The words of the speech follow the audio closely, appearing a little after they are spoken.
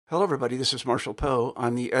Hello, everybody. This is Marshall Poe.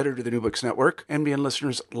 I'm the editor of the New Books Network. NBN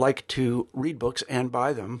listeners like to read books and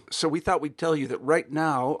buy them. So we thought we'd tell you that right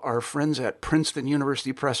now, our friends at Princeton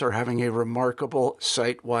University Press are having a remarkable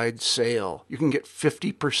site-wide sale. You can get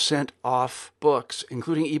 50% off books,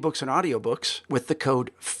 including ebooks and audiobooks, with the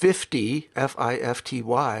code 50,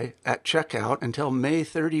 F-I-F-T-Y, at checkout until May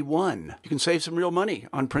 31. You can save some real money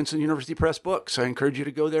on Princeton University Press books. I encourage you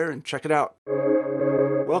to go there and check it out.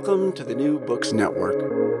 Welcome to the New Books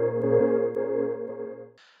Network.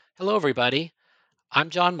 Hello, everybody.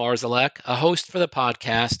 I'm John Marzalek, a host for the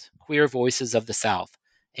podcast Queer Voices of the South,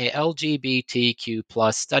 a LGBTQ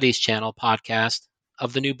plus studies channel podcast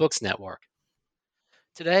of the New Books Network.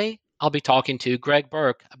 Today, I'll be talking to Greg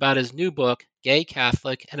Bourke about his new book, Gay,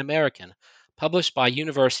 Catholic, and American, published by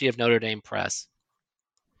University of Notre Dame Press.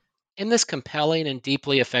 In this compelling and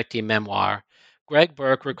deeply affecting memoir, Greg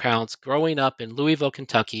Bourke recounts growing up in Louisville,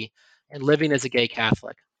 Kentucky, and living as a gay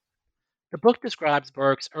Catholic. The book describes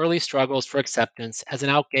Bourke's early struggles for acceptance as an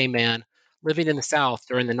out gay man living in the South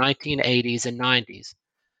during the 1980s and 90s,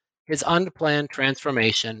 his unplanned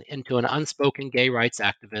transformation into an unspoken gay rights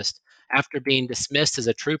activist after being dismissed as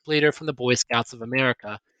a troop leader from the Boy Scouts of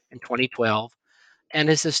America in 2012, and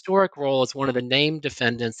his historic role as one of the named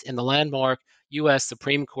defendants in the landmark U.S.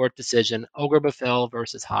 Supreme Court decision Ogerbefell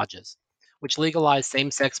versus Hodges, which legalized same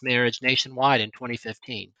sex marriage nationwide in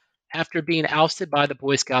 2015. After being ousted by the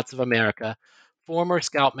Boy Scouts of America, former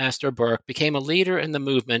Scoutmaster Bourke became a leader in the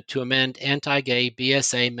movement to amend anti gay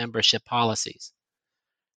BSA membership policies.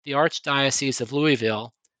 The Archdiocese of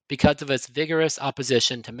Louisville, because of its vigorous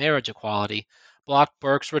opposition to marriage equality, blocked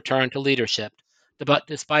Bourke's return to leadership,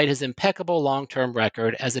 despite his impeccable long term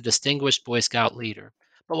record as a distinguished Boy Scout leader.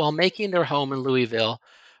 But while making their home in Louisville,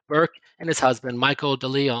 Bourke and his husband, Michael de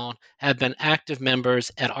Leon, have been active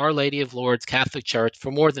members at Our Lady of Lourdes Catholic Church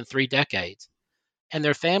for more than 3 decades, and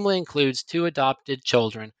their family includes 2 adopted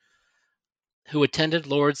children who attended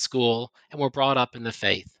Lourdes School and were brought up in the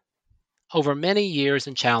faith. Over many years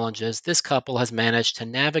and challenges, this couple has managed to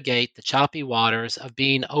navigate the choppy waters of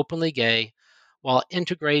being openly gay while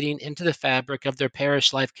integrating into the fabric of their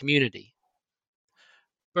parish life community.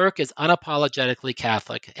 Bourke is unapologetically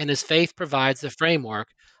Catholic, and his faith provides the framework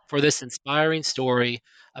for this inspiring story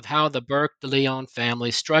of how the Bourke de Leon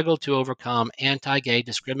family struggled to overcome anti gay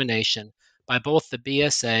discrimination by both the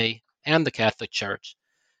BSA and the Catholic Church,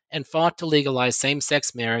 and fought to legalize same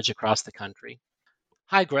sex marriage across the country.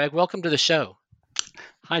 Hi, Greg. Welcome to the show.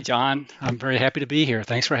 Hi, John. I'm very happy to be here.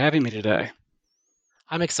 Thanks for having me today.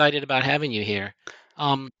 I'm excited about having you here.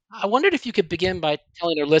 I wondered if you could begin by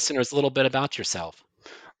telling our listeners a little bit about yourself.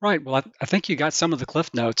 Right. Well, I think you got some of the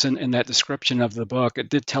cliff notes in that description of the book. It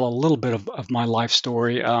did tell a little bit of my life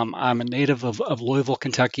story. I'm a native of Louisville,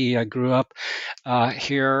 Kentucky. I grew up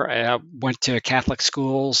here, went to Catholic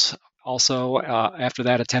schools. Also, after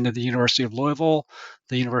that, attended the University of Louisville,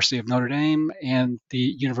 the University of Notre Dame, and the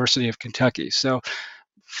University of Kentucky. So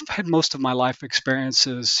had most of my life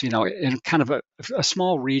experiences, in kind of a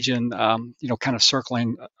small region, kind of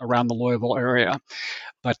circling around the Louisville area.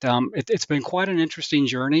 But it's been quite an interesting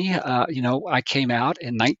journey. I came out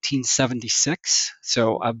in 1976,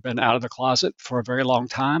 so I've been out of the closet for a very long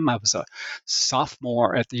time. I was a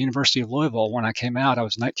sophomore at the University of Louisville when I came out. I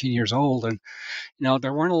was 19 years old, and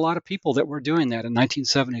there weren't a lot of people that were doing that in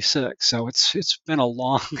 1976. So it's been a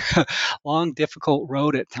long, long, difficult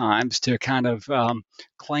road at times to kind of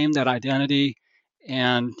claim that identity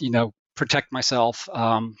and protect myself.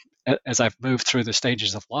 As I've moved through the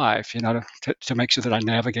stages of life, to make sure that I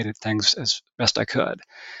navigated things as best I could.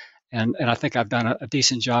 And I think I've done a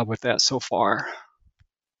decent job with that so far.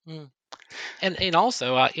 Mm. And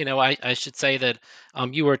also, I should say that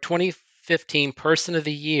you were 2015 Person of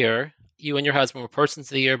the Year. You and your husband were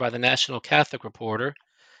Persons of the Year by the National Catholic Reporter.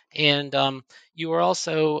 And you were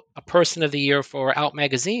also a Person of the Year for Out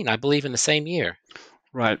Magazine, I believe, in the same year.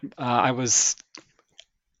 Right. I was...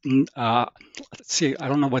 let's see, I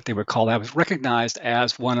don't know what they would call that. I was recognized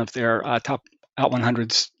as one of their top Out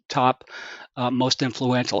 100's top most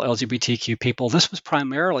influential LGBTQ people. This was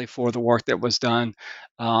primarily for the work that was done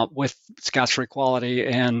with Scouts for Equality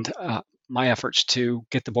and my efforts to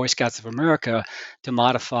get the Boy Scouts of America to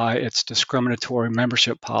modify its discriminatory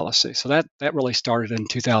membership policy. So that really started in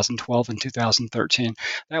 2012 and 2013.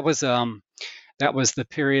 That was the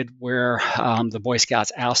period where the Boy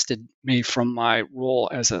Scouts ousted me from my role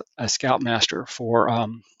as a Scoutmaster for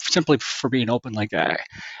simply for being openly gay.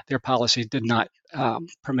 Their policy did not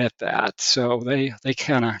permit that, so they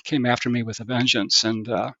kind of came after me with a vengeance. And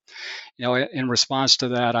in response to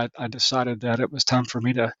that, I decided that it was time for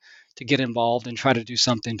me to get involved and try to do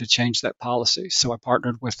something to change that policy. So I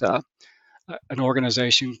partnered with an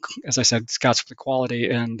organization, as I said, Scouts for Equality,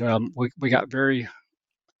 and we got very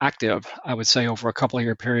active, I would say, over a couple of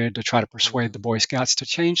year period to try to persuade the Boy Scouts to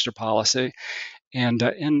change their policy. And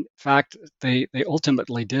in fact, they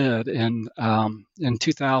ultimately did. In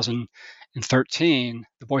 2013,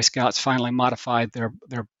 the Boy Scouts finally modified their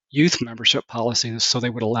youth membership policies so they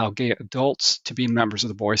would allow gay adults to be members of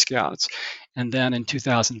the Boy Scouts. And then in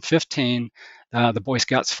 2015, the Boy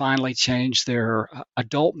Scouts finally changed their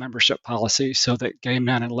adult membership policy so that gay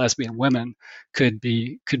men and lesbian women could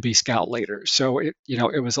be Scout leaders. So it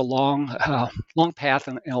was a long path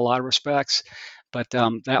in a lot of respects, but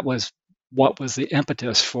that was what was the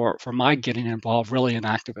impetus for my getting involved really in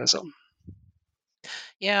activism.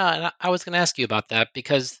 Yeah, and I was going to ask you about that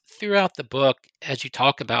because throughout the book, as you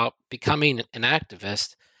talk about becoming an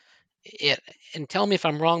activist, it, and tell me if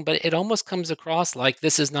I'm wrong, but it almost comes across like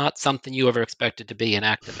this is not something you ever expected to be an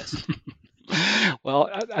activist. Well,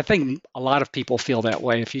 I think a lot of people feel that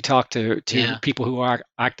way. If you talk to Yeah. people who are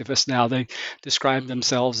activists now, they describe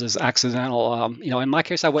themselves as accidental. In my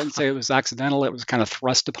case, I wouldn't say it was accidental. It was kind of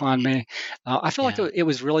thrust upon me. I feel like Yeah. it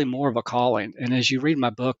was really more of a calling. And as you read my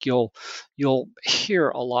book, you'll hear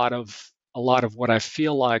a lot of what I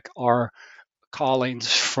feel like are callings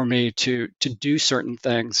for me to do certain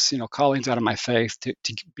things, callings out of my faith to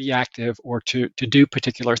be active or to do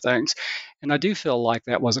particular things. And I do feel like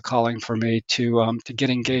that was a calling for me to get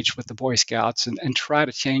engaged with the Boy Scouts and try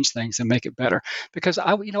to change things and make it better. Because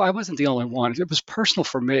I wasn't the only one. It was personal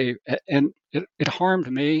for me, and it harmed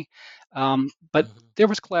me. But there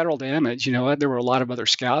was collateral damage. There were a lot of other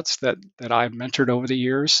scouts that I mentored over the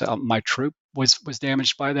years. My troop was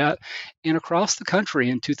damaged by that, and across the country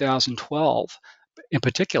in 2012, in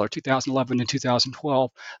particular 2011 and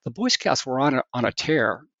 2012, the Boy Scouts were on a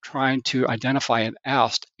tear, trying to identify and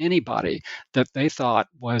oust anybody that they thought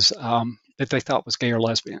was gay or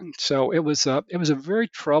lesbian. So it was a very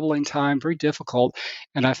troubling time, very difficult,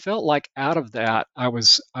 and I felt like out of that I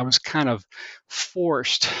was kind of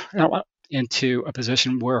forced into a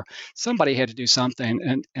position where somebody had to do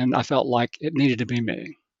something, and I felt like it needed to be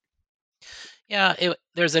me. Yeah,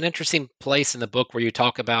 there's an interesting place in the book where you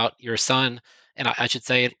talk about your son, and I should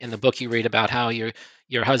say it in the book you read about how your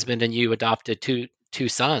husband and you adopted two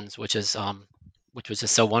sons, which was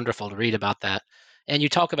just so wonderful to read about that. And you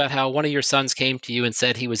talk about how one of your sons came to you and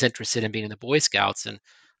said he was interested in being in the Boy Scouts, and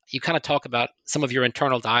you kind of talk about some of your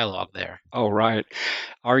internal dialogue there. Oh, right.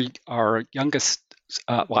 Our youngest,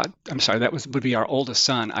 well, I'm sorry, would be our oldest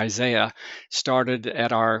son, Isaiah, started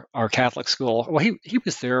at our Catholic school. Well, he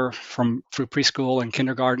was there through preschool and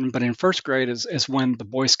kindergarten, but in first grade is when the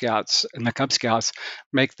Boy Scouts and the Cub Scouts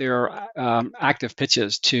make their active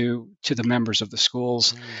pitches to the members of the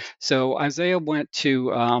schools. So Isaiah went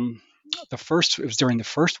to it was during the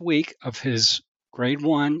first week of his grade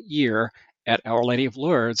 1 year at Our Lady of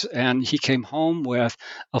Lourdes, and he came home with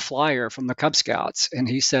a flyer from the Cub Scouts, and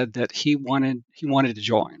he said that he wanted to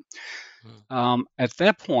join. At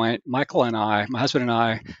that point, Michael and my husband and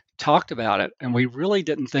I, talked about it, and we really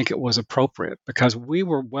didn't think it was appropriate because we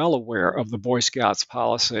were well aware of the Boy Scouts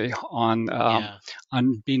policy on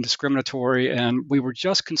being discriminatory, and we were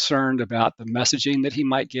just concerned about the messaging that he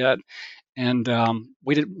might get, and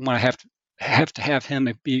we didn't want to have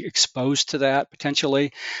him be exposed to that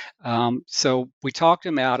potentially. So we talked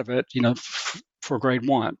him out of it, for grade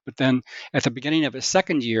 1. But then at the beginning of his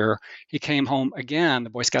second year, he came home again. The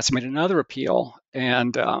Boy Scouts made another appeal,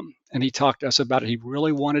 and he talked to us about it. He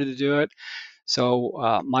really wanted to do it.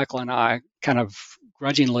 So Michael and I kind of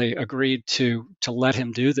grudgingly agreed to let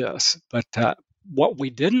him do this. But what we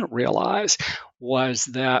didn't realize was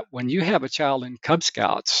that when you have a child in Cub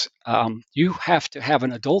Scouts, you have to have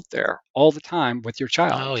an adult there all the time with your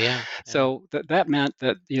child. Oh, yeah. So that meant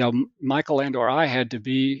that Michael and or I had to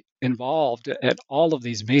be involved at all of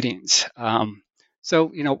these meetings.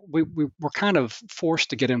 So we were kind of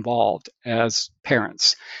forced to get involved as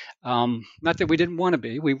parents. Not that we didn't want to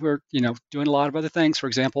be. We were doing a lot of other things. For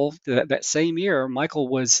example, that same year, Michael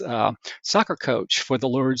was soccer coach for the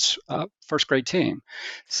Lourdes first grade team.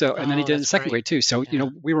 So and then he did it in second grade too. So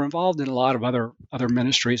we were involved in a lot of other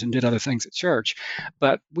ministries and did other things at church,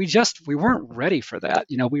 but we weren't ready for that.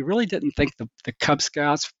 We really didn't think the Cub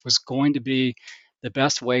Scouts was going to be the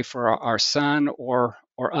best way for our son or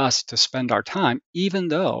us to spend our time, even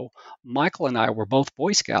though Michael and I were both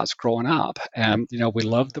Boy Scouts growing up, and we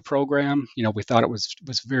loved the program. We thought it was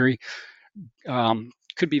very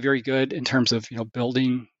could be very good in terms of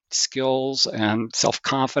building skills and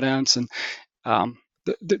self-confidence, and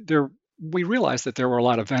we realized that there were a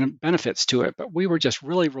lot of benefits to it, but we were just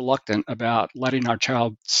really reluctant about letting our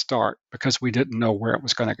child start because we didn't know where it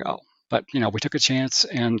was going to go. But we took a chance,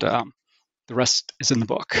 and the rest is in the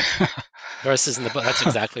book. The rest is in the book. That's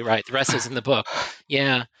exactly right. The rest is in the book.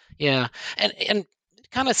 Yeah, yeah. And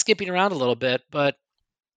kind of skipping around a little bit, but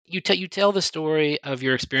you tell the story of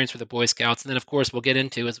your experience with the Boy Scouts, and then of course we'll get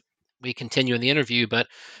into as we continue in the interview. But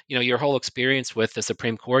your whole experience with the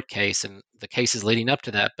Supreme Court case and the cases leading up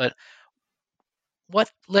to that. But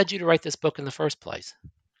what led you to write this book in the first place?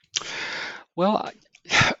 Well,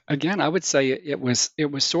 again, I would say it was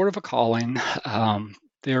sort of a calling.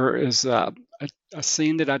 There is a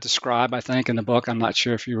scene that I describe, I think, in the book. I'm not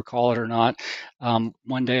sure if you recall it or not.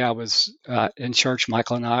 One day I was in church.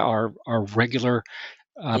 Michael and I are regular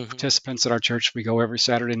participants at our church. We go every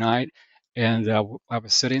Saturday night. And I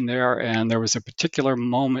was sitting there, and there was a particular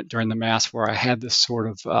moment during the Mass where I had this sort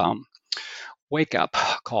of wake up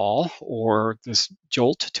call or this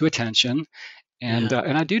jolt to attention. And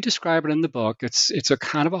I do describe it in the book. It's a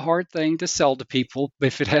kind of a hard thing to sell to people.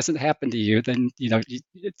 If it hasn't happened to you, then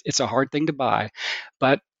it's a hard thing to buy.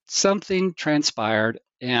 But something transpired,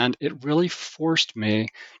 and it really forced me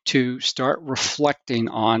to start reflecting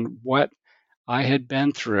on what I had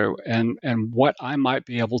been through and what I might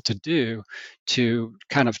be able to do to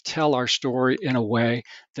kind of tell our story in a way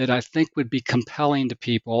that I think would be compelling to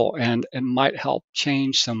people and might help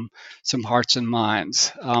change some hearts and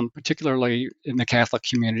minds, particularly in the Catholic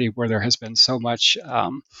community where there has been so much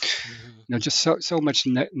just so much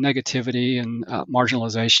negativity and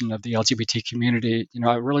marginalization of the LGBT community.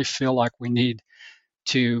 I really feel like we need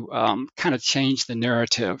to kind of change the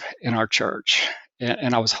narrative in our church.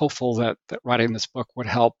 And I was hopeful that writing this book would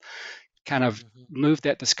help kind of move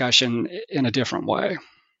that discussion in a different way.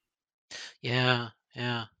 Yeah,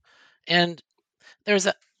 yeah. And there's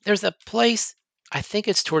a place, I think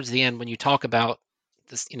it's towards the end when you talk about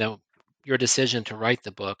this, your decision to write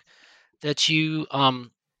the book, that you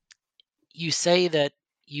say that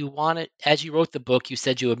you wanted, as you wrote the book, you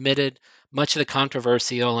said you omitted much of the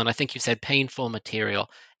controversial and I think you said painful material.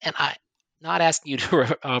 And I not asking you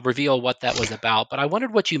to reveal what that was about, but I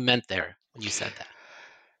wondered what you meant there when you said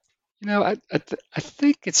that. I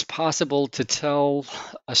think it's possible to tell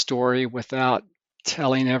a story without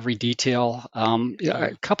telling every detail.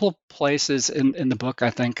 A couple of places in the book, I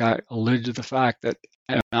think I alluded to the fact that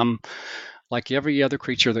like every other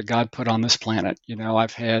creature that God put on this planet,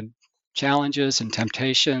 I've had challenges and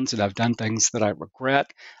temptations, and I've done things that I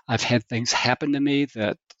regret. I've had things happen to me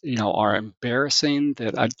that, are embarrassing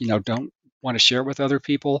that I, don't want to share with other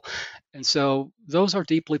people. And so those are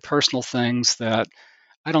deeply personal things that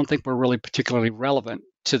I don't think were really particularly relevant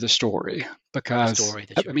to the story because,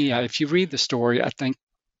 if you read the story, I think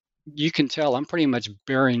you can tell I'm pretty much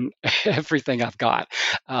bearing everything I've got.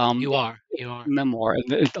 You are. Memoir.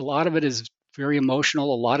 And a lot of it is very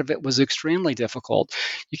emotional. A lot of it was extremely difficult.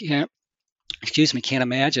 You can't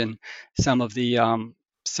imagine some of the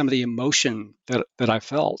emotion that I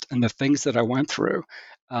felt and the things that I went through,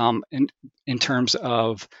 in terms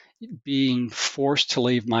of being forced to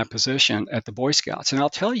leave my position at the Boy Scouts. And I'll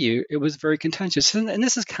tell you, it was very contentious. And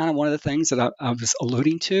this is kind of one of the things that I was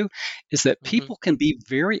alluding to, is that people can be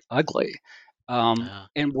very ugly,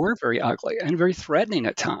 and were very ugly and very threatening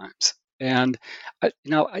at times. And I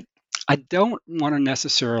don't want to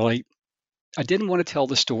necessarily. I didn't want to tell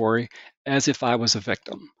the story as if I was a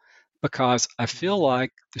victim, because I feel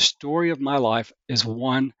like the story of my life is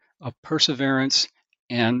one of perseverance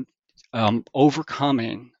and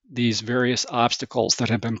overcoming these various obstacles that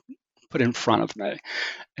have been put in front of me.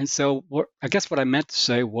 And so I guess what I meant to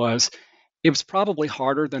say was it was probably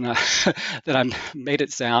harder than I made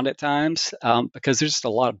it sound at times, because there's just a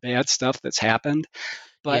lot of bad stuff that's happened.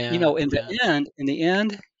 But in the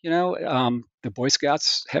end, the Boy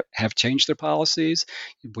Scouts have changed their policies.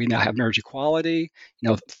 We now have marriage equality.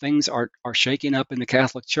 Things are shaking up in the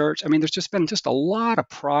Catholic Church. I mean, there's just been a lot of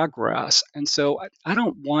progress, and so I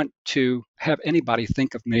don't want to have anybody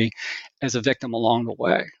think of me as a victim along the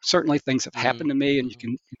way. Certainly, things have happened to me, and you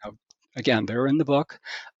can, again, they're in the book,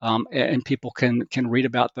 and people can read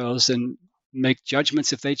about those and make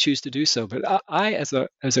judgments if they choose to do so. But I as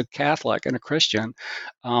a Catholic and a Christian,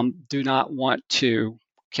 do not want to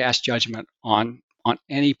cast judgment on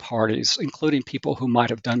any parties, including people who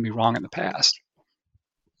might have done me wrong in the past.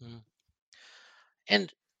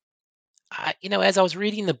 And as I was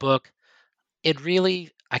reading the book,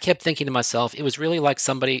 I kept thinking to myself, it was really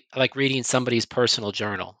like reading somebody's personal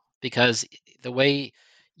journal, because the way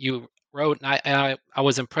you wrote, and I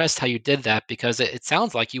was impressed how you did that, because it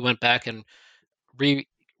sounds like you went back and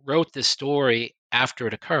rewrote this story after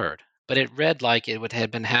it occurred, but it read like it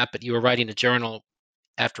had been happened. You were writing a journal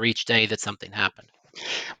after each day that something happened.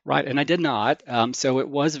 Right, and I did not. So it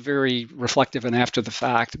was very reflective and after the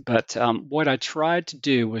fact. But what I tried to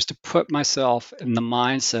do was to put myself in the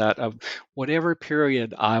mindset of whatever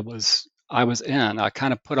period I was in. I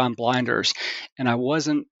kind of put on blinders, and I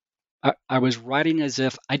wasn't. I was writing as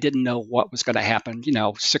if I didn't know what was going to happen,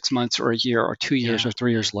 6 months or a year or 2 years or Yeah,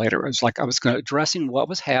 3 years yeah, later. It was like I was addressing what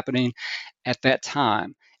was happening at that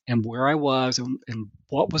time and where I was and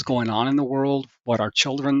what was going on in the world, what our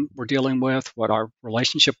children were dealing with, what our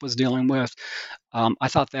relationship was dealing with. I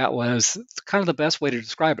thought that was kind of the best way to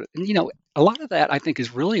describe it. And, a lot of that I think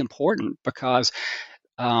is really important because,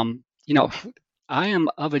 um, you know, I am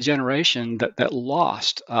of a generation that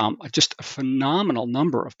lost just a phenomenal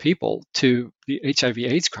number of people to the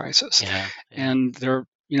HIV/AIDS crisis, yeah, yeah. and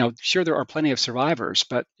sure there are plenty of survivors,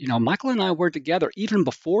 but Michael and I were together even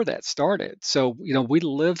before that started, so we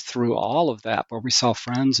lived through all of that where we saw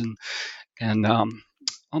friends and oh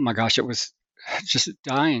my gosh, it was just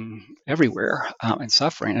dying everywhere and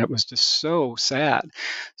suffering. It was just so sad.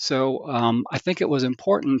 So I think it was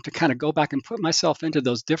important to kind of go back and put myself into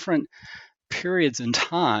those different periods in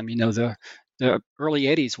time. The early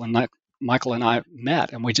 '80s when Michael and I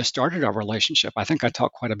met and we just started our relationship. I think I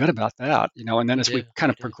talked quite a bit about that. And then You as we do, kind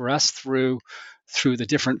you of do. progressed through the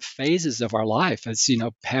different phases of our life, as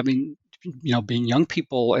having being young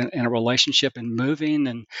people in a relationship and moving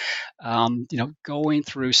and going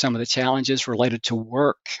through some of the challenges related to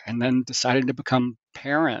work and then deciding to become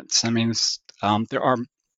parents. I mean, there are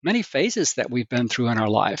many phases that we've been through in our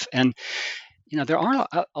life, and there aren't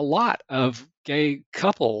a lot of gay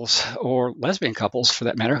couples or lesbian couples, for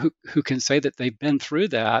that matter, who can say that they've been through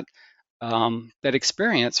that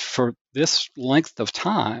experience for this length of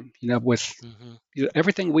time. With Hmm.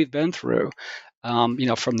 everything we've been through. From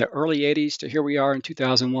the early '80s to here we are in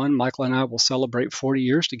 2001. Michael and I will celebrate 40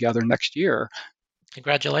 years together next year.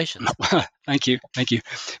 Congratulations. Thank you, thank you.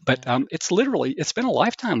 But Yeah. it's been a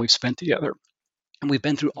lifetime we've spent together. And we've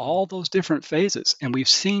been through Hmm. all those different phases, and we've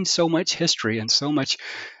seen so much history and so much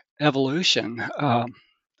evolution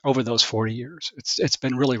over those 40 years. It's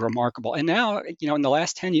been really remarkable. And now, in the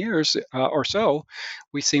last 10 years or so,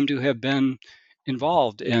 we seem to have been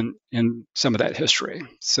involved in some of that history.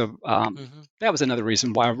 So Hmm. that was another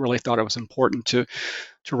reason why I really thought it was important to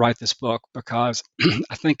write this book, because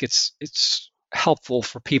I think it's helpful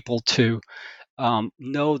for people to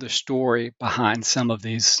know the story behind some of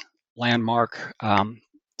these landmark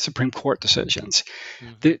Supreme Court decisions.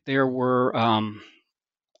 Hmm. There Hmm. were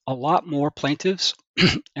a lot more plaintiffs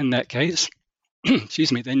in that case,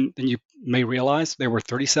 excuse me, than you may realize. There were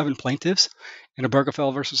 37 plaintiffs in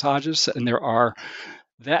Obergefell versus Hodges, and there are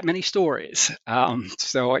that many stories.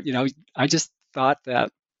 So, I just thought that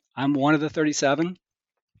I'm one of the 37.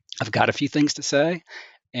 I've got a few things to say,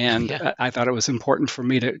 and Yeah, I thought it was important for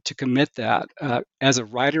me to commit that. As a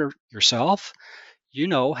writer yourself, you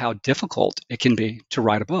know how difficult it can be to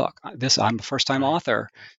write a book. I'm a first-time right, author,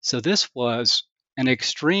 right, so this was an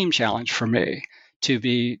extreme challenge for me to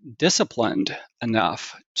be disciplined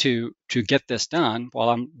enough to get this done while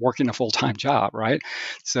I'm working a full-time job, right?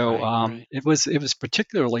 So right, right. it was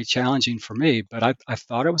particularly challenging for me, but I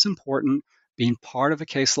thought it was important being part of a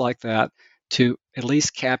case like that to at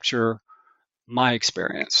least capture my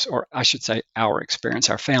experience, or I should say our experience,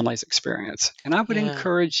 our family's experience. And I would Yeah.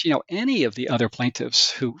 encourage, any of the other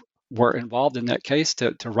plaintiffs who were involved in that case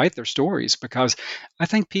to write their stories, because I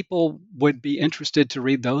think people would be interested to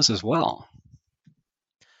read those as well.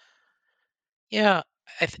 Yeah.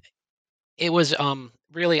 I th- it was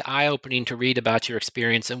really eye-opening to read about your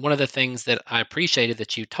experience, and one of the things that I appreciated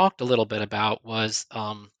that you talked a little bit about was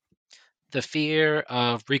the fear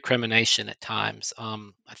of recrimination at times.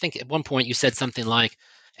 I think at one point you said something like,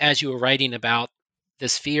 as you were writing about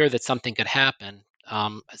this fear that something could happen,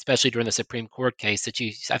 especially during the Supreme Court case,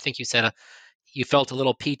 I think you said you felt a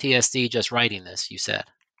little PTSD just writing this. You said,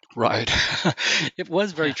 Right. It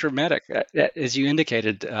was very yeah, traumatic. As you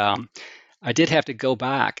indicated, I did have to go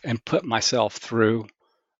back and put myself through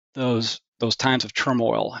those times of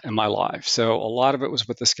turmoil in my life. So a lot of it was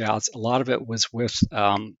with the Scouts. A lot of it was with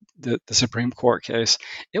the Supreme Court case.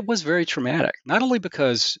 It was very traumatic, not only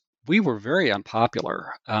because we were very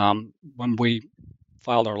unpopular when we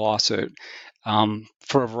filed our lawsuit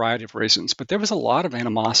for a variety of reasons, but there was a lot of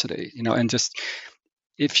animosity, and just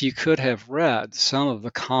if you could have read some of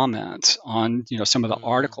the comments on some of the hmm,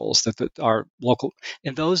 articles that our local,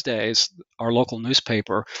 in those days, our local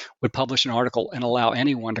newspaper would publish an article and allow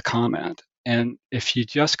anyone to comment, and if you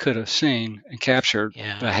just could have seen and captured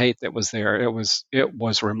yeah, the hate that was there, it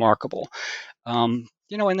was remarkable. And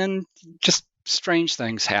then just strange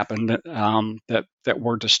things happened that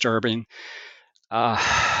were disturbing,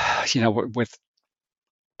 with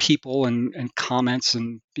people and comments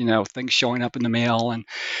and things showing up in the mail, and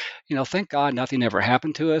thank God nothing ever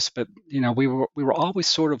happened to us, but we were always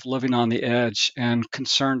sort of living on the edge and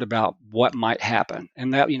concerned about what might happen.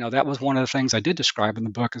 And that was one of the things I did describe in the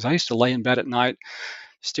book. Is I used to lay in bed at night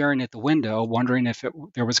staring at the window, wondering if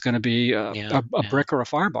there was going to be Yeah. a brick or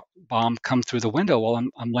a bomb come through the window while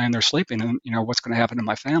I'm laying there sleeping, and what's going to happen to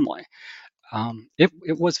my family.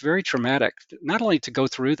 It was very traumatic, not only to go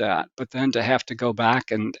through that, but then to have to go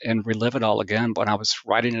back and relive it all again when I was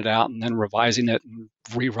writing it out and then revising it and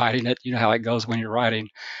rewriting it. You know how it goes when you're writing.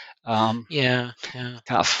 Yeah.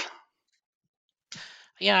 Tough.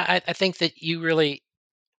 Yeah, I think that you really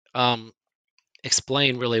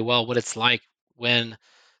explain really well what it's like when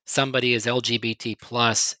somebody is LGBT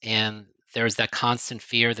plus and there's that constant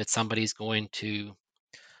fear that somebody's going to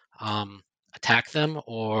attack them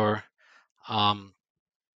or um,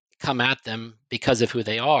 come at them because of who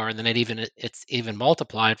they are, and then it's even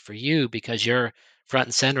multiplied for you because you're front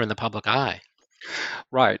and center in the public eye.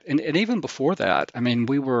 Right. And even before that, I mean,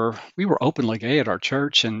 we were openly gay at our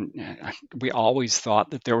church, and we always thought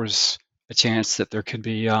that there was a chance that there could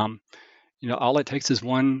be, all it takes is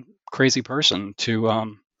one crazy person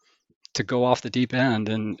to go off the deep end,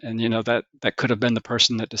 and that could have been the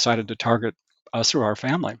person that decided to target us or our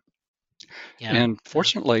family. Yeah. And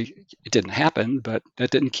fortunately, it didn't happen, but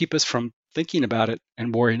that didn't keep us from thinking about it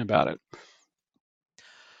and worrying about it.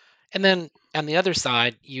 And then on the other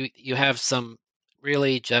side, you have some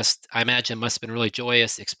really just, I imagine, must have been really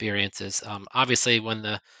joyous experiences. Obviously,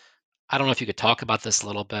 I don't know if you could talk about this a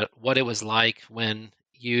little bit, what it was like when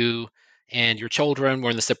you and your children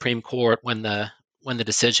were in the Supreme Court when the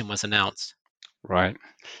decision was announced. Right.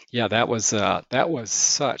 Yeah, that was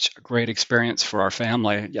such a great experience for our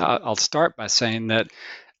family. Yeah, I'll start by saying that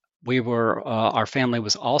our family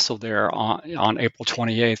was also there on April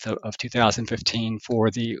 28th of 2015 for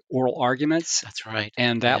the oral arguments, That's right.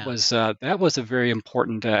 and Yeah. that was a very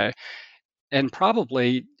important day. And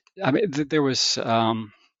probably, I mean, there were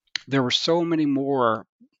so many more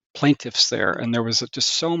plaintiffs there, and there was just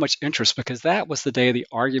so much interest because that was the day the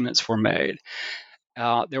arguments were made.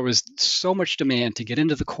 There was so much demand to get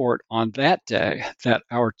into the court on that day that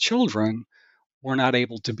our children were not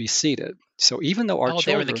able to be seated. So even though our Oh,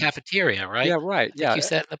 they were in the children, cafeteria, right? yeah, right, I think you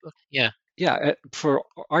said in the book. Yeah. yeah, for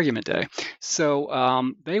argument day.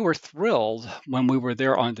 So they were thrilled when we were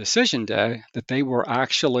there on decision day that they were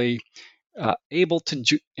actually able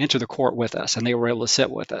to enter the court with us, and they were able to sit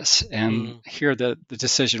with us and hear the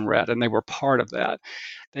decision read, and they were part of that.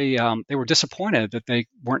 They were disappointed that they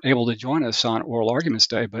weren't able to join us on oral arguments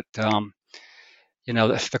day, but the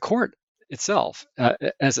court itself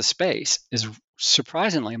as a space is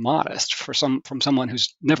surprisingly modest from someone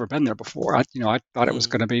who's never been there before. I thought it was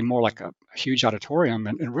going to be more like a huge auditorium,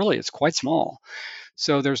 and really it's quite small.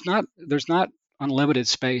 So there's not unlimited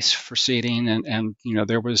space for seating, and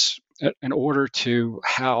there was an order to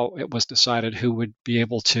how it was decided who would be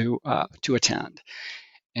able to attend.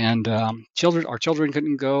 And our children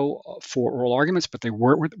couldn't go for oral arguments, but they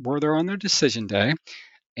were there on their decision day,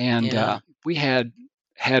 and Yeah. we had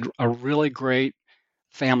a really great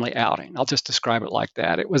family outing. I'll just describe it like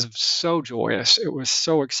that. It was so joyous. It was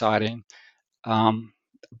so exciting. Um,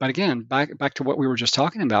 but again, back to what we were just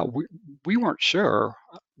talking about, we weren't sure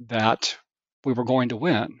that we were going to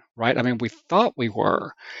win, right? I mean, we thought we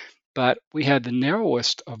were, but we had the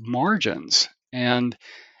narrowest of margins. And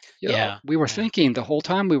Yeah. we were thinking the whole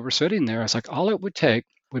time we were sitting there, it's like all it would take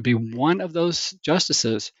would be one of those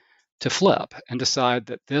justices to flip and decide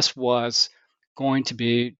that this was going to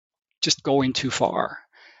be just going too far.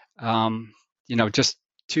 Just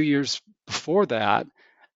 2 years before that,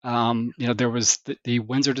 there was the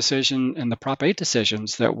Windsor decision and the Prop 8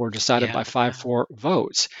 decisions that were decided by 5-4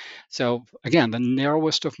 votes. So again, the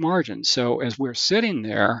narrowest of margins. So as we're sitting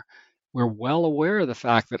there, we're well aware of the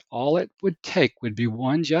fact that all it would take would be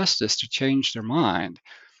one justice to change their mind.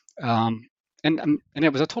 And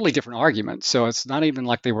it was a totally different argument. So it's not even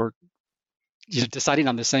like they were deciding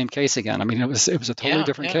on the same case again. I mean, it was a totally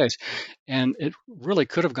different case, and it really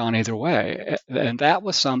could have gone either way. And that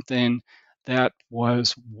was something that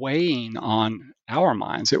was weighing on our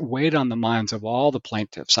minds. It weighed on the minds of all the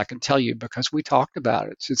plaintiffs. I can tell you because we talked about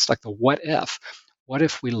it. It's like the what if. What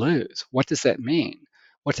if we lose? What does that mean?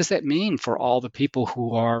 What does that mean for all the people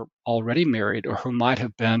who are already married or who might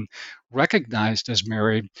have been recognized as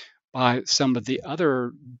married by some of the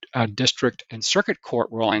other district and circuit court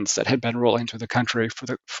rulings that had been ruling through the country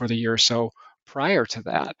for the year or so prior to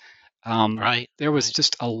that? There was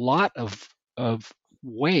just a lot of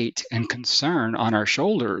weight and concern on our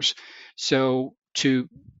shoulders. So to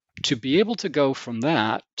be able to go from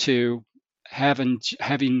that to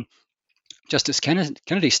having Justice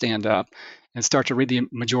Kennedy stand up and start to read the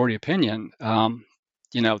majority opinion,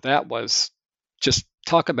 that was just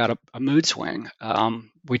talk about a mood swing.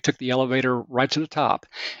 We took the elevator right to the top,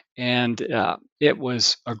 and it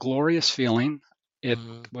was a glorious feeling. It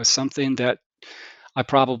was something that I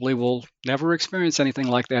probably will never experience anything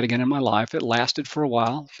like that again in my life. It lasted for a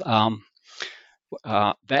while,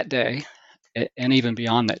 that day, and even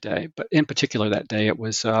beyond that day. But in particular, that day, it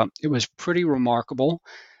was pretty remarkable.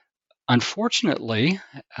 Unfortunately,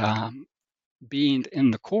 being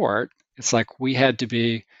in the court, it's like we had to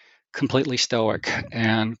be completely stoic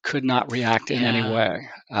and could not react in any way.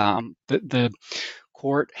 The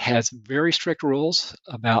court has very strict rules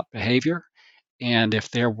about behavior, and if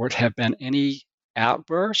there would have been any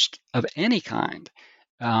outburst of any kind,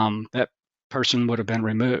 that person would have been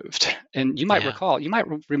removed. And you might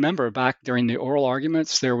remember back during the oral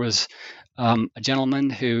arguments, there was a gentleman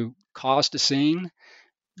who caused a scene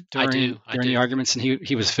during the arguments, and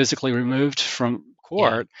he was physically removed from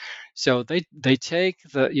court. So they take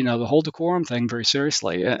the whole decorum thing very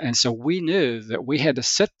seriously, and so we knew that we had to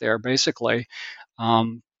sit there basically,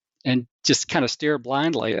 and just kind of stare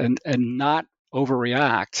blindly and not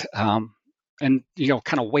overreact, and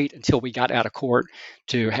kind of wait until we got out of court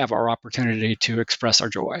to have our opportunity to express our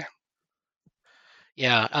joy.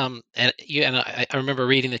 Yeah, and I remember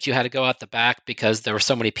reading that you had to go out the back because there were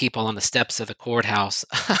so many people on the steps of the courthouse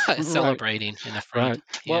celebrating in the front.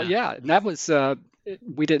 Right. Well, yeah, and that was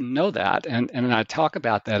we didn't know that, and I talk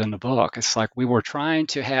about that in the book. It's like we were trying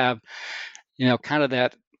to have, kind of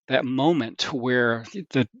that moment where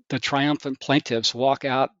the triumphant plaintiffs walk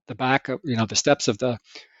out the back of the steps of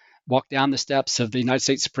walk down the steps of the United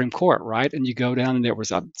States Supreme Court, right? And you go down, and there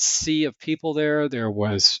was a sea of people there. There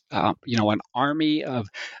was, an army of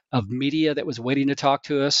media that was waiting to talk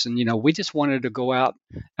to us, and we just wanted to go out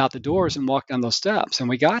the doors and walk down those steps. And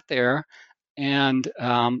we got there, and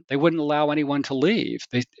they wouldn't allow anyone to leave.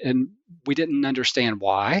 And we didn't understand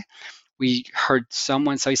why. We heard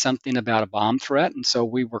someone say something about a bomb threat, and so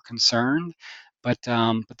we were concerned. But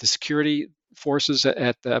the security forces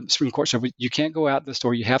at the Supreme Court said, you can't go out this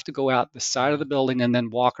door. You have to go out the side of the building and then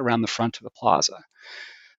walk around the front of the plaza.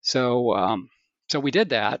 So we did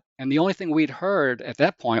that, and the only thing we'd heard at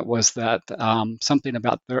that point was that something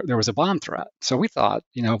about there was a bomb threat. So we thought,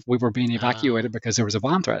 we were being evacuated because there was a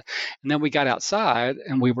bomb threat. And then we got outside,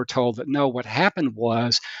 and we were told that no, what happened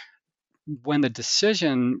was when the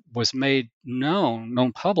decision was made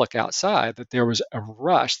known public outside, that there was a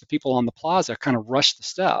rush. The people on the plaza kind of rushed the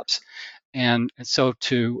steps. And so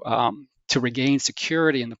to regain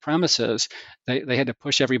security in the premises, they had to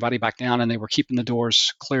push everybody back down, and they were keeping the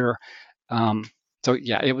doors clear. So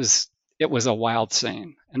yeah, it was a wild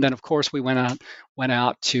scene. And then of course we went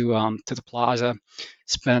out to the plaza,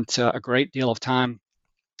 spent a great deal of time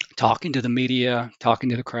talking to the media, talking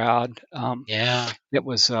to the crowd. It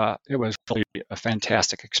was really a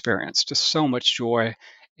fantastic experience. Just so much joy,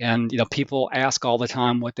 and people ask all the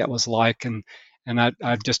time what that was like, and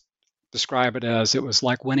I just describe it as it was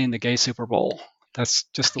like winning the gay Super Bowl. That's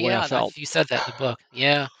just the way I felt. You said that in the book.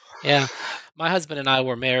 Yeah. My husband and I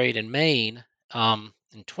were married in Maine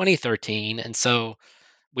in 2013, and so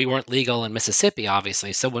we weren't legal in Mississippi,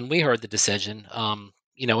 obviously. So when we heard the decision,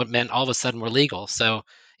 it meant all of a sudden we're legal. So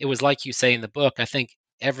it was like you say in the book. I think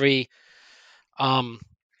every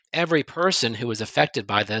person who was affected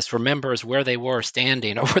by this remembers where they were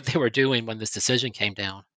standing or what they were doing when this decision came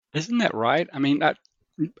down. Isn't that right? I mean,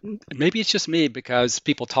 maybe it's just me because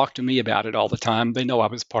people talk to me about it all the time. They know I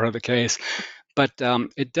was part of the case. But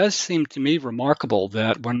it does seem to me remarkable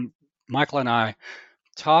that when Michael and I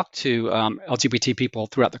talk to LGBT people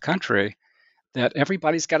throughout the country, that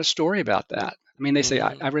everybody's got a story about that. I mean, they say,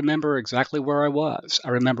 I remember exactly where I was. I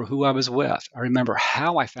remember who I was with. I remember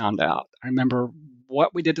how I found out. I remember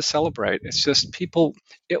what we did to celebrate. It's just people,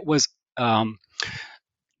 it was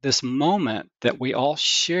this moment that we all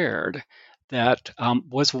shared that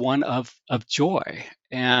was one of joy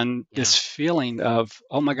and this feeling of,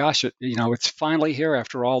 oh my gosh, it's finally here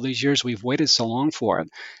after all these years. We've waited so long for it.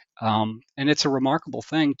 And it's a remarkable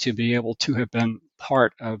thing to be able to have been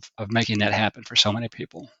part of making that happen for so many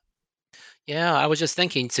people. Yeah, I was just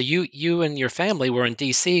thinking, so you and your family were in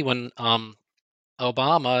D.C. when the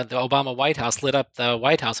Obama White House lit up the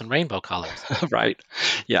White House in rainbow colors. Right.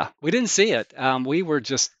 Yeah. We didn't see it. We were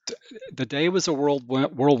just, the day was a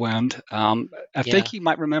whirlwind. I think you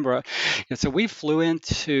might remember. So we flew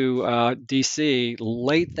into D.C.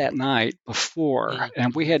 late that night before,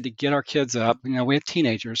 and we had to get our kids up. We had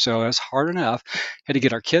teenagers, so it was hard enough. Had to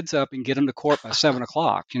get our kids up and get them to court by 7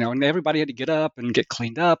 o'clock, and everybody had to get up and get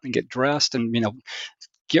cleaned up and get dressed and,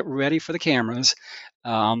 get ready for the cameras.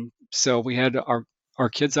 So we had our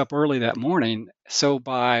kids up early that morning. So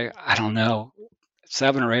by, I don't know,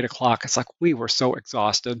 7 or 8 o'clock, it's like we were so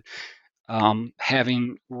exhausted,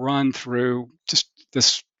 having run through just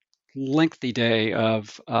this lengthy day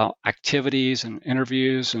of activities and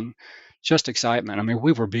interviews and just excitement. I mean,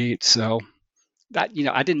 we were beat. So that,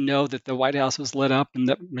 I didn't know that the White House was lit up and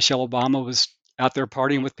that Michelle Obama was out there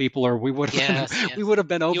partying with people, or Yes, we yes. would have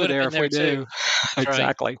been You over would have there been if there we knew. too. That's right.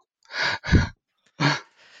 Exactly.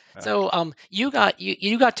 So you got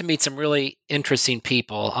to meet some really interesting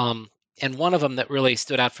people. And one of them that really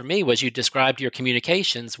stood out for me was you described your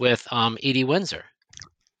communications with Edie Windsor.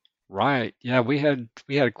 Right. Yeah, we had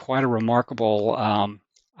quite a remarkable,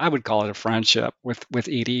 I would call it a friendship with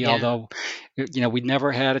Edie, Yeah. although we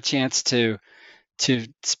never had a chance to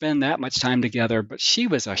spend that much time together. But she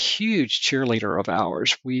was a huge cheerleader of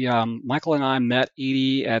ours. We Michael and I met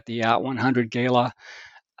Edie at the Out 100 Gala.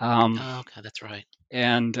 Um, Oh, okay, that's right.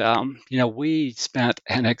 and we spent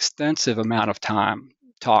an extensive amount of time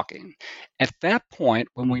talking. At that point,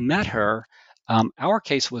 when we met her, our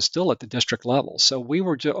case was still at the district level, so we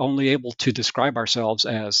were only able to describe ourselves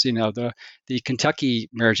as the Kentucky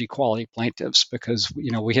marriage equality plaintiffs, because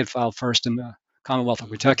we had filed first in the Commonwealth of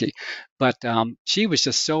Hmm. Kentucky. But she was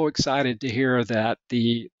just so excited to hear that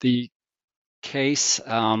the case,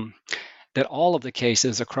 that all of the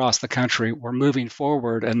cases across the country were moving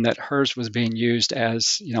forward, and that hers was being used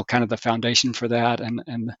as kind of the foundation for that,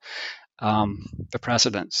 and the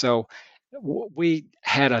precedent. So we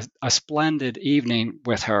had a splendid evening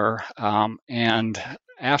with her, and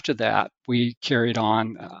after that we carried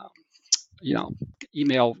on, you know,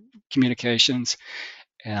 email communications.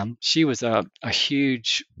 She was a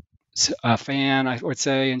huge fan, I would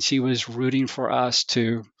say, and she was rooting for us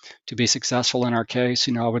to be successful in our case.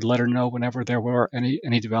 I would let her know whenever there were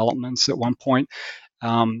any developments. At one point,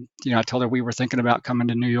 I told her we were thinking about coming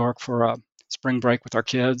to New York for a spring break with our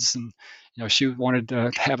kids, and she wanted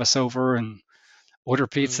to have us over and order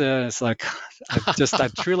Mm. pizza. It's like I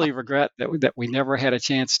truly regret that we never had a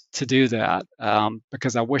chance to do that,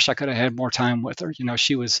 because I wish I could have had more time with her.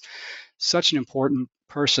 She was such an important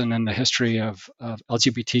person in the history of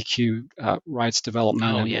LGBTQ rights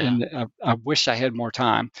development, Oh, yeah. and I wish I had more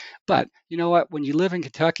time. But you know what? When you live in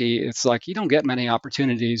Kentucky, it's like you don't get many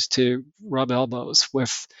opportunities to rub elbows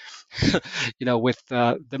with,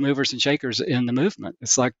 the movers and shakers in the movement.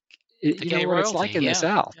 It's like, The you know gay what it's royalty. like in the Yeah.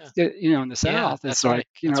 South. Yeah. In the Yeah. South, it's That's like, right.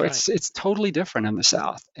 That's right. it's totally different in the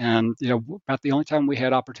South. And about the only time we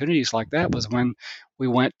had opportunities like that was when we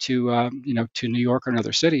went to New York or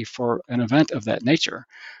another city for an event of that nature.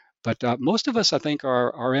 But most of us, I think,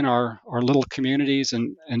 are in our little communities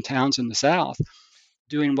and towns in the South,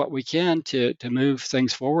 doing what we can to move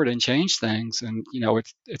things forward and change things. And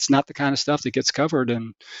it's not the kind of stuff that gets covered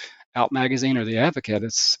in Out Magazine or The Advocate.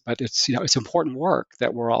 It's important work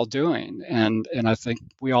that we're all doing, and I think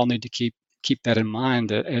we all need to keep that in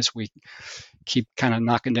mind as we keep kind of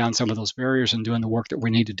knocking down some of those barriers and doing the work that we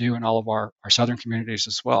need to do in all of our southern communities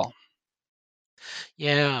as well.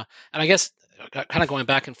 Yeah. And I guess kind of going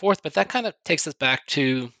back and forth, but that kind of takes us back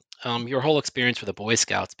to your whole experience with the Boy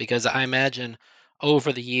Scouts, because I imagine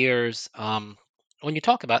over the years, when you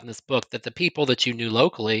talk about in this book that the people that you knew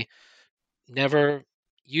locally never,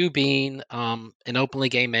 you being an openly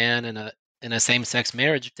gay man in a same-sex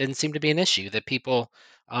marriage didn't seem to be an issue. That people,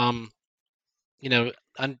 um, you know,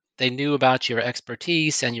 they knew about your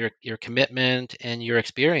expertise and your commitment and your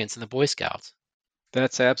experience in the Boy Scouts.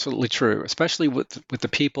 That's absolutely true, especially with the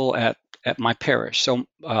people at my parish. So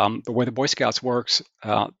the way the Boy Scouts works,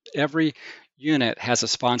 every unit has a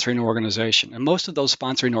sponsoring organization, and most of those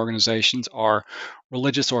sponsoring organizations are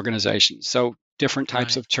religious organizations. So different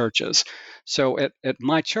types Right. of churches. So at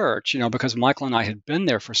my church, because Michael and I had been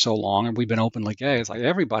there for so long and we've been openly gay, it's like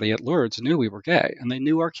everybody at Lourdes knew we were gay, and they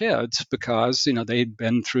knew our kids because they'd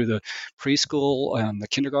been through the preschool and the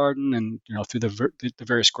kindergarten, and through the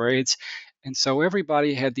various grades. And so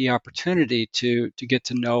everybody had the opportunity to get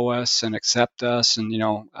to know us and accept us, and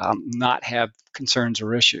not have concerns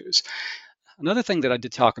or issues. Another thing that I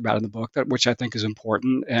did talk about in the book, which I think is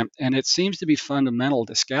important, and it seems to be fundamental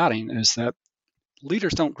to scouting, is that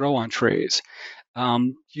leaders don't grow on trees.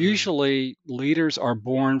 Mm. Usually, leaders are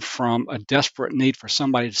born from a desperate need for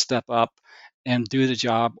somebody to step up and do the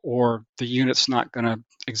job, or the unit's not going to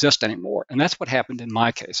exist anymore. And that's what happened in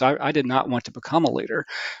my case. I did not want to become a leader,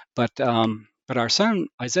 but our son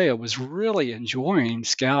Isaiah was really enjoying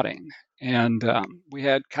scouting, and we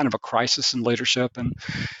had kind of a crisis in leadership, and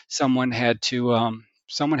someone had to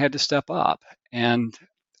step up. And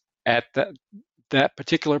at that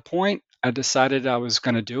particular point, I decided I was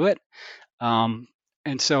going to do it. Um,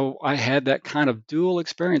 And so I had that kind of dual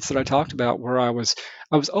experience that I talked about, where I was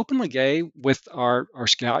openly gay with our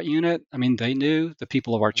scout unit. I mean, they knew, the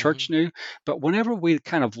people of our Mm-hmm. church knew, but whenever we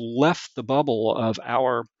kind of left the bubble of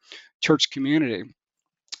our church community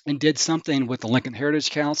and did something with the Lincoln Heritage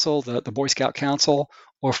Council, the Boy Scout Council,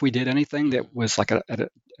 or if we did anything that was like a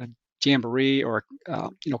jamboree or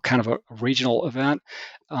kind of a regional event,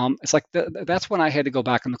 it's like that's when I had to go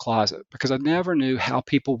back in the closet, because I never knew how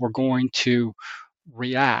people were going to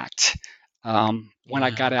react when I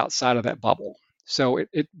got Yeah. outside of that bubble. So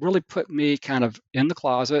it really put me kind of in the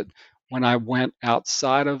closet when I went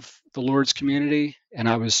outside of the Lourdes community and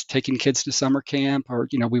I was taking kids to summer camp, or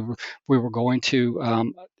we were going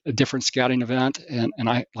to a different scouting event, and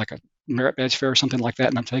I, like a merit badge fair or something like that,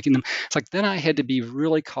 and I'm taking them. It's like then I had to be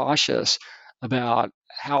really cautious about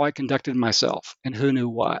how I conducted myself and who knew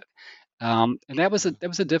what. And that was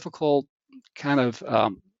a difficult kind of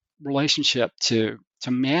relationship to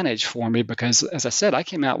manage for me, because, as I said, I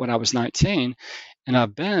came out when I was 19, and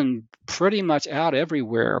I've been pretty much out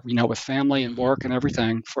everywhere, with family and Mm-hmm. work and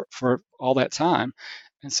everything for all that time.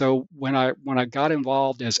 And so when I got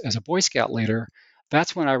involved as a Boy Scout leader,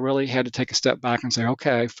 that's when I really had to take a step back and say,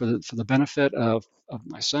 okay, for the benefit of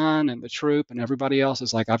my son and the troop and everybody else,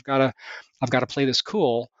 is like I've got to play this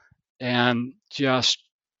cool and just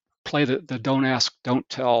play the don't ask, don't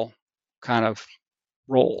tell kind of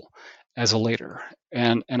role as a leader.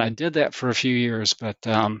 And I did that for a few years, but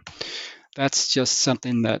that's just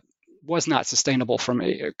something that was not sustainable for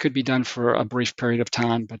me. It could be done for a brief period of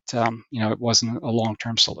time, but it wasn't a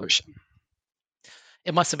long-term solution.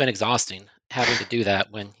 It must have been exhausting having to do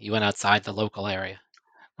that when you went outside the local area.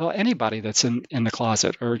 Well, anybody that's in the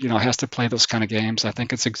closet, or has to play those kind of games, I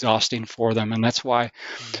think it's exhausting for them, and that's why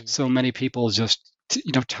Mm-hmm. so many people just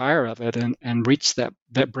tire of it and reach that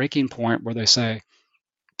breaking point where they say,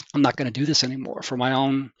 I'm not going to do this anymore for my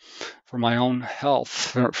own health,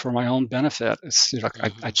 for my own benefit. It's I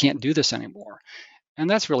Mm-hmm. can't do this anymore. And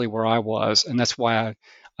that's really where I was, and that's why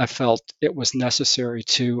I felt it was necessary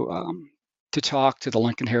to talk to the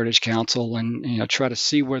Lincoln Heritage Council and try to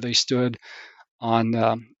see where they stood on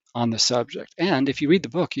the subject. And if you read the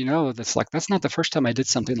book, that's not the first time I did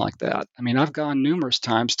something like that. I mean, I've gone numerous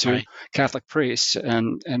times to Right. Catholic priests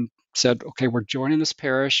and said, okay, we're joining this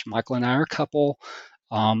parish. Michael and I are a couple.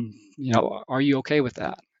 Are you okay with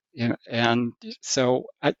that? And so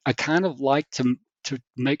I kind of like to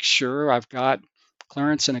make sure I've got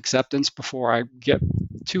clearance and acceptance before I get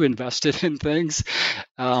too invested in things.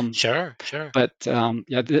 Um, Sure. Sure. but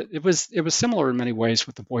yeah, it was similar in many ways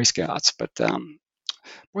with the Boy Scouts. But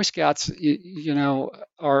Boy Scouts,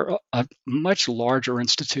 are a much larger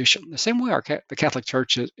institution. The same way the Catholic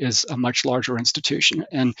Church is a much larger institution,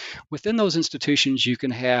 and within those institutions, you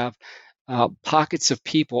can have pockets of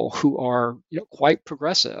people who are quite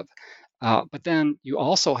progressive, but then you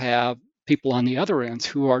also have people on the other ends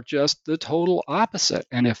who are just the total opposite.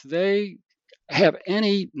 And if they have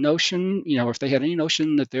any notion, if they had any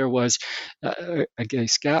notion that there was a gay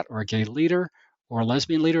scout or a gay leader or a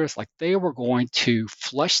lesbian leader, it's like they were going to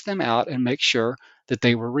flush them out and make sure that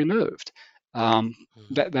they were removed. Um,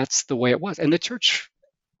 Mm-hmm. that's the way it was. And the church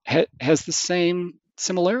has the same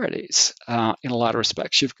similarities in a lot of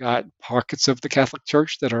respects. You've got pockets of the Catholic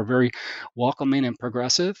Church that are very welcoming and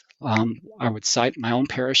progressive. I would cite my own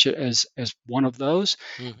parish as one of those.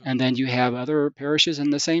 Mm-hmm. And then you have other parishes in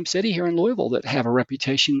the same city here in Louisville that have a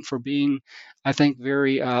reputation for being, I think,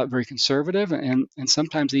 very very conservative and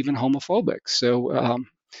sometimes even homophobic. So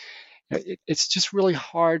it's just really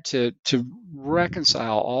hard to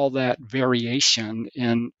reconcile all that variation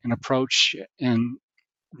in approach in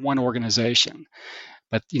one organization.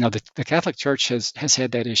 But the Catholic Church has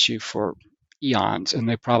had that issue for eons, and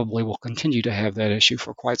they probably will continue to have that issue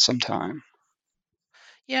for quite some time.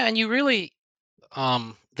 Yeah, and you really,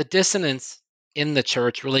 the dissonance in the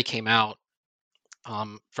church really came out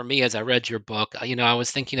for me as I read your book. I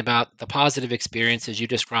was thinking about the positive experiences you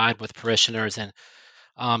described with parishioners and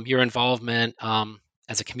your involvement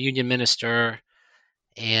as a communion minister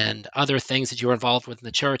and other things that you were involved with in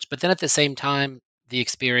the church. But then at the same time, the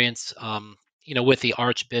experience, with the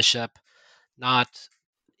archbishop, not,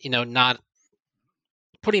 not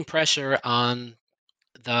putting pressure on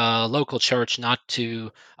the local church not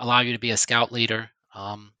to allow you to be a scout leader.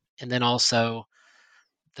 And then also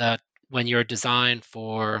that when your design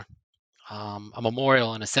for a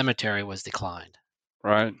memorial in a cemetery was declined.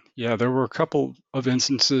 Right. Yeah, there were a couple of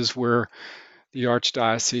instances where the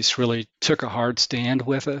archdiocese really took a hard stand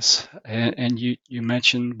with us. And you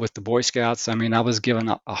mentioned with the Boy Scouts, I mean, I was given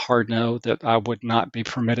a hard no, that I would not be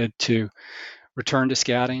permitted to returned to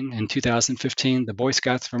scouting in 2015. The Boy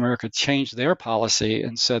Scouts of America changed their policy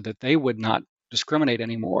and said that they would not discriminate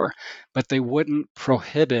anymore, but they wouldn't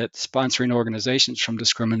prohibit sponsoring organizations from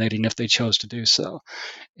discriminating if they chose to do so.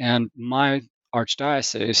 And my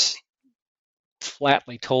archdiocese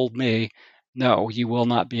flatly told me, no, you will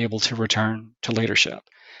not be able to return to leadership.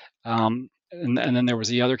 And then there was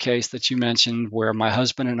the other case that you mentioned where my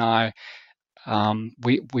husband and I,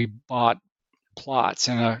 we bought plots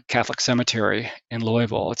in a Catholic cemetery in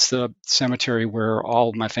Louisville. It's the cemetery where all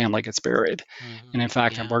of my family gets buried. And in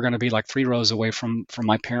fact, Yeah. we're going to be like 3 rows away from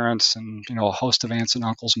my parents and a host of aunts and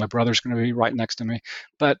uncles. My brother's going to be right next to me.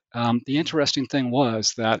 But the interesting thing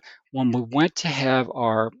was that when we went to have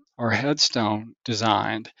our headstone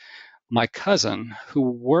designed, my cousin, who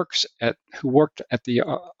worked at the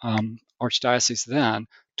archdiocese then,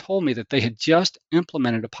 told me that they had just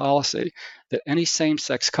implemented a policy that any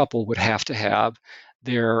same-sex couple would have to have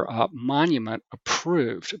their monument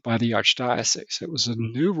approved by the archdiocese. It was a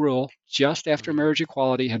new rule just after marriage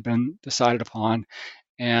equality had been decided upon,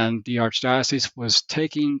 and the archdiocese was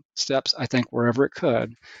taking steps, I think, wherever it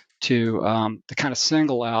could to kind of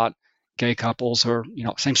single out gay couples or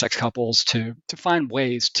same-sex couples to find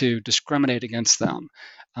ways to discriminate against them.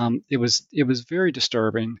 It was very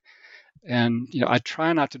disturbing, and I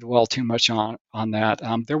try not to dwell too much on that.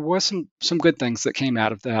 There was some good things that came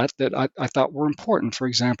out of that I thought were important. For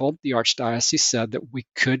example, the archdiocese said that we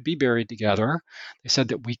could be buried together. They said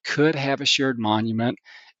that we could have a shared monument.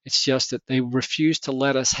 It's just that they refused to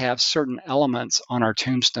let us have certain elements on our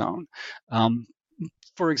tombstone.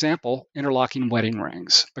 For example, interlocking wedding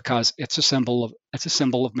rings, because it's a symbol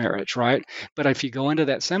of marriage, right? But if you go into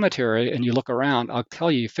that cemetery and you look around, I'll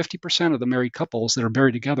tell you, 50% of the married couples that are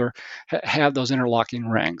buried together have those interlocking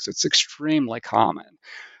rings. It's extremely common.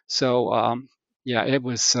 So yeah, it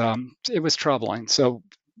was troubling. So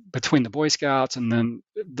between the Boy Scouts and then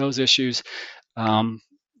those issues,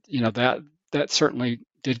 that certainly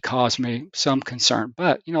did cause me some concern.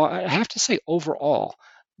 But I have to say, overall,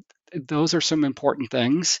 those are some important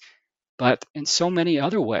things. But in so many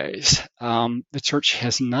other ways, the church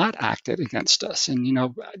has not acted against us.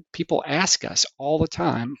 And, people ask us all the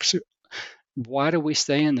time, why do we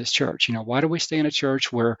stay in this church? Why do we stay in a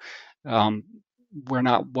church where we're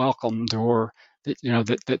not welcomed, or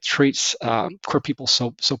that treats queer people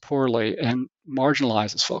so poorly and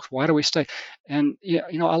marginalizes folks? Why do we stay? And,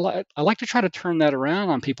 I like to try to turn that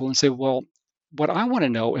around on people and say, well, what I want to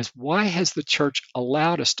know is, why has the church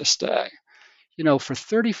allowed us to stay? For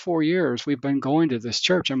 34 years, we've been going to this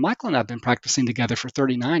church, and Michael and I have been practicing together for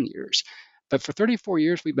 39 years. But for 34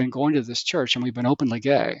 years, we've been going to this church, and we've been openly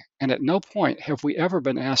gay. And at no point have we ever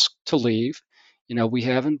been asked to leave. We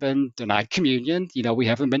haven't been denied communion. We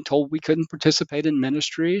haven't been told we couldn't participate in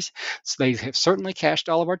ministries. So they have certainly cashed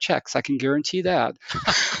all of our checks. I can guarantee that.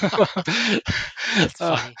 That's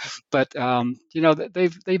funny. But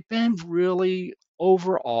they've been really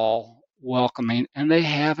overall welcoming, and they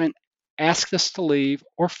haven't asked us to leave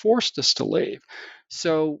or forced us to leave.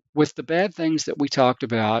 So, with the bad things that we talked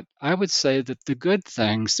about, I would say that the good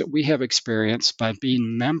things that we have experienced by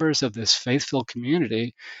being members of this faith-filled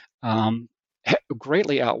community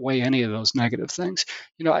greatly outweigh any of those negative things.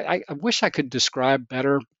 I wish I could describe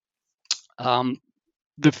better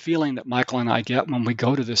the feeling that Michael and I get when we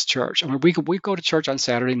go to this church. I mean, we go to church on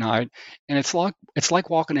Saturday night, and it's like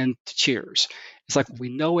walking into Cheers. It's like we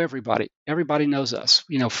know everybody. Everybody knows us.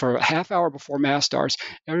 For a half hour before Mass starts,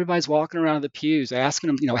 everybody's walking around the pews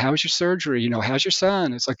asking them, how's your surgery? How's your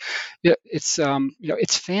son? It's like,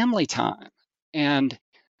 it's family time, and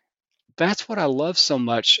that's what I love so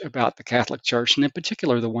much about the Catholic Church, and in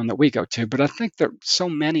particular the one that we go to. But I think that so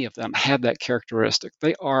many of them have that characteristic.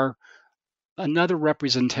 They are another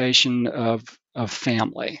representation of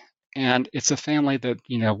family, and it's a family that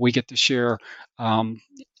we get to share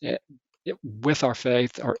it, with our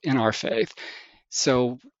faith, or in our faith.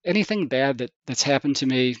 So anything bad that's happened to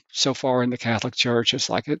me so far in the Catholic Church, it's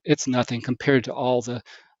like it's nothing compared to all the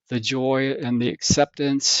joy and the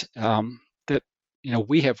acceptance that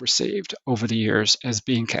we have received over the years as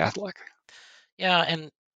being Catholic. Yeah,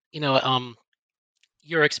 and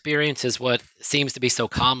your experience is what seems to be so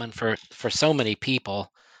common for so many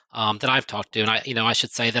people that I've talked to. And I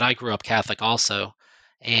should say that I grew up Catholic also,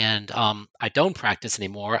 and I don't practice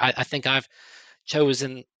anymore. I think I've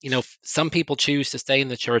chosen. Some people choose to stay in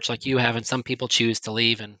the church like you have, and some people choose to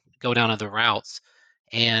leave and go down other routes.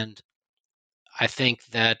 And I think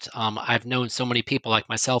that I've known so many people like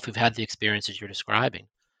myself who've had the experiences you're describing.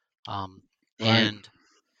 Right. And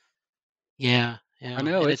yeah, I yeah,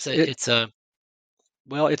 know and it's it. it's a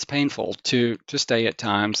Well, it's painful to stay at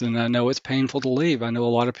times, and I know it's painful to leave. I know a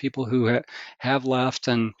lot of people who have left,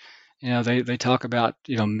 and they talk about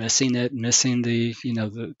missing it, missing the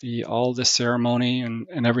all the ceremony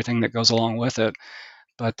and everything that goes along with it.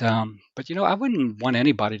 But I wouldn't want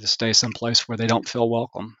anybody to stay someplace where they don't feel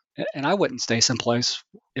welcome, and I wouldn't stay someplace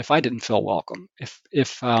if I didn't feel welcome.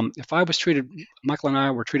 If I was treated, Michael and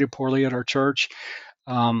I were treated poorly at our church.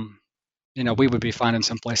 Um, we would be finding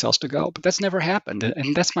someplace else to go. But that's never happened.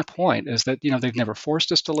 And that's my point is that, they've never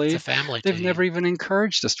forced us to It's a leave. family to They've you. never even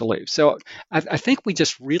encouraged us to leave. So I think we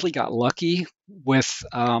just really got lucky with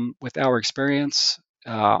our experience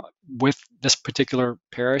with this particular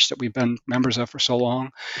parish that we've been members of for so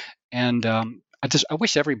long. And I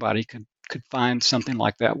wish everybody could find something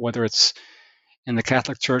like that, whether it's in the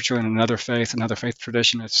Catholic Church or in another faith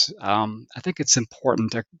tradition. I think it's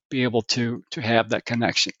important to be able to have that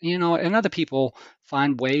connection. And other people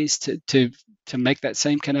find ways to make that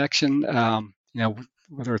same connection.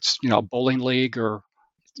 Whether it's a bowling league or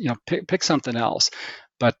pick something else.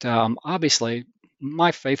 But obviously,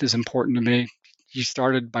 my faith is important to me. You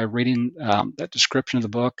started by reading that description of the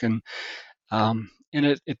book, and in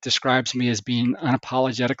it describes me as being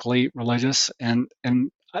unapologetically religious, and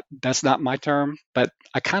that's not my term, but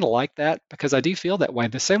I kind of like that because I do feel that way.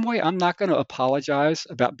 The same way I'm not going to apologize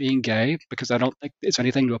about being gay because I don't think it's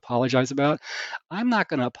anything to apologize about. I'm not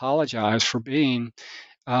going to apologize for being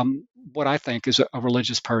what I think is a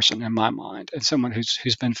religious person in my mind and someone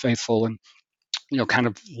who's been faithful and kind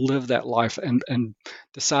of lived that life and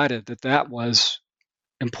decided that was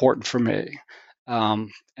important for me.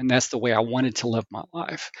 And that's the way I wanted to live my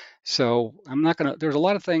life. So I'm not gonna. There's a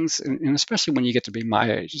lot of things, and especially when you get to be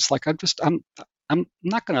my age, it's like I'm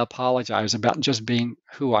not going to apologize about just being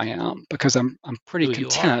who I am because I'm pretty Who you are,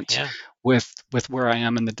 content yeah. with where I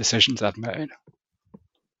am and the decisions I've made.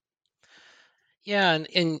 Yeah,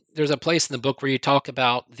 and there's a place in the book where you talk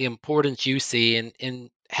about the importance you see in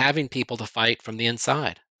having people to fight from the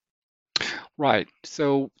inside. Right.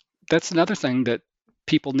 So that's another thing that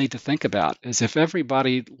people need to think about is if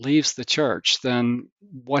everybody leaves the church, then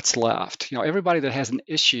what's left? Everybody that has an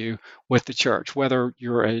issue with the church, whether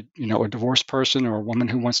you're a divorced person or a woman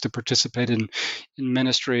who wants to participate in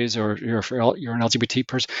ministries, or you're an LGBT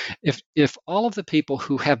person, if all of the people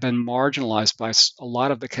who have been marginalized by a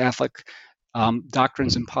lot of the Catholic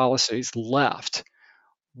doctrines and policies left,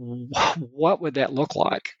 what would that look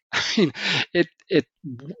like? I mean, it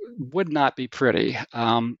would not be pretty.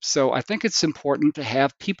 So I think it's important to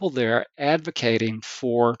have people there advocating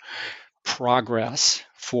for progress,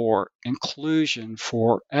 for inclusion,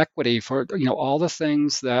 for equity, for all the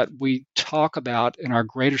things that we talk about in our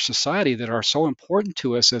greater society that are so important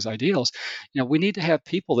to us as ideals. We need to have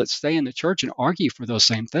people that stay in the church and argue for those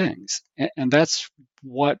same things, and that's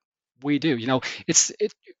what we do.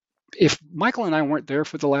 If Michael and I weren't there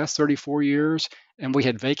for the last 34 years and we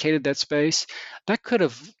had vacated that space, that could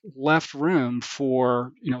have left room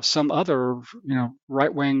for, some other,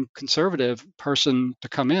 right-wing conservative person to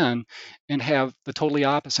come in and have the totally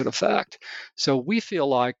opposite effect. So we feel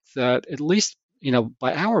like that at least,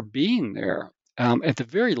 by our being there, at the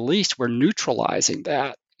very least, we're neutralizing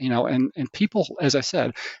that. And people, as I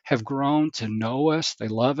said, have grown to know us. They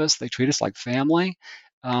love us. They treat us like family.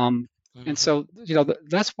 And Hmm. so,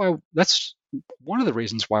 that's one of the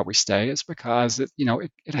reasons why we stay is because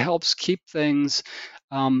it helps keep things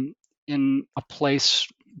in a place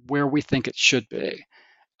where we think it should be.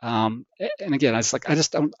 And again, it's like I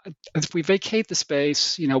just don't. If we vacate the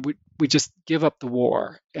space, we just give up the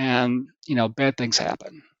war, and bad things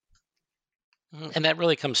happen. And that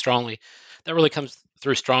really comes strongly. That really comes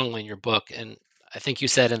through strongly in your book. And I think you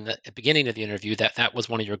said in the beginning of the interview that that was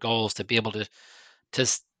one of your goals to be able to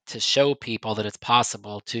show people that it's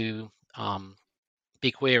possible to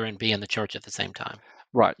be queer and be in the church at the same time.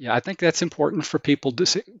 Right. Yeah, I think that's important for people to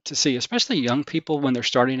see, especially young people when they're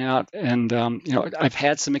starting out. And I've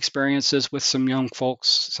had some experiences with some young folks,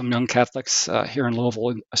 some young Catholics here in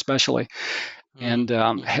Louisville, especially, and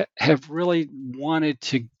Mm-hmm. have really wanted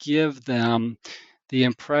to give them the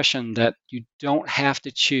impression that you don't have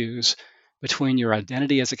to choose between your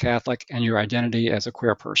identity as a Catholic and your identity as a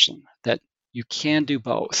queer person. That you can do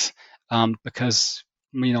both, because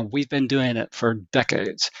we've been doing it for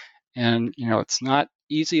decades, and it's not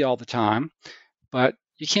easy all the time, but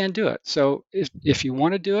you can do it. So if you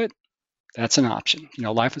want to do it, that's an option.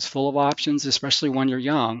 Life is full of options, especially when you're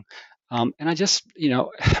young. And I just,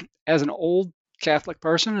 as an old Catholic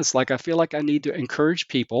person, it's like I feel like I need to encourage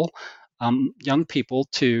people, young people,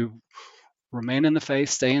 to remain in the faith,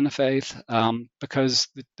 stay in the faith, because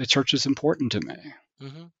the church is important to me.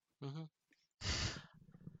 Hmm. Hmm.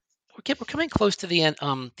 we're coming close to the end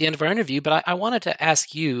of our interview, but I wanted to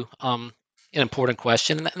ask you an important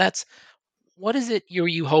question, and that's what is it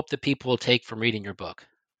you hope that people will take from reading your book?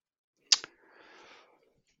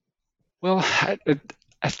 Well, I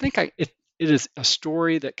think it is a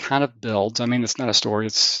story that kind of builds. I mean, it's not a story;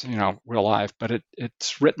 it's real life, but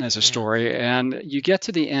it's written as a Yeah. story, and you get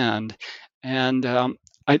to the end, and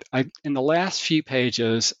I in the last few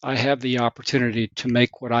pages, I have the opportunity to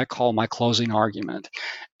make what I call my closing argument,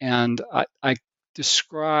 and I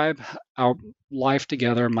describe our life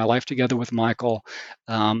together, my life together with Michael,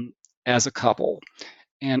 as a couple,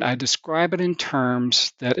 and I describe it in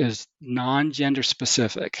terms that is non-gender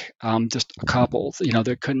specific, just a couple,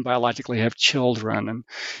 that couldn't biologically have children, and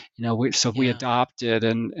we Yeah. adopted,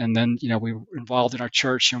 and then we were involved in our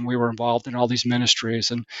church, and we were involved in all these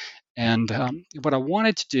ministries, and what I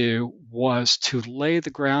wanted to do was to lay the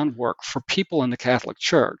groundwork for people in the Catholic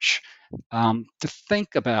Church to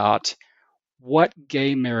think about what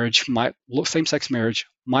gay marriage might look, same-sex marriage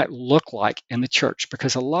might look like in the church,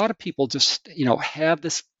 because a lot of people just have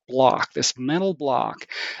this block, this mental block,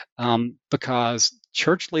 because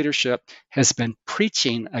church leadership has been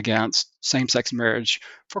preaching against same-sex marriage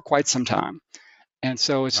for quite some time, and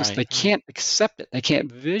so it's just Right. they can't accept it, they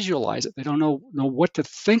can't visualize it, they don't know what to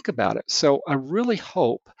think about it. So I really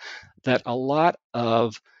hope that a lot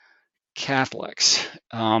of Catholics,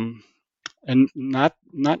 and not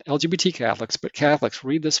LGBT Catholics, but Catholics,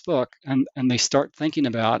 read this book, and they start thinking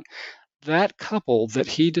about that couple that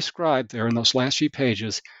he described there in those last few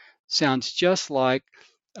pages. Sounds just like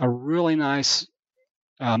a really nice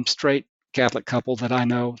straight Catholic couple that I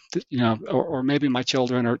know, that, or maybe my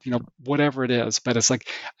children, or whatever it is. But it's like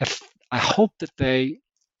I hope that they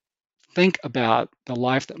think about the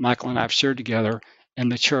life that Michael and I have shared together in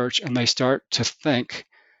the church, and they start to think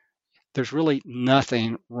there's really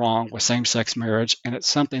nothing wrong with same-sex marriage, and it's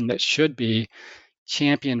something that should be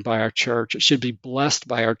championed by our church. It should be blessed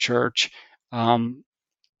by our church. And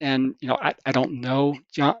I don't know,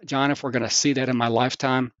 John, if we're going to see that in my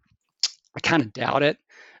lifetime. I kind of doubt it,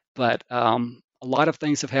 but a lot of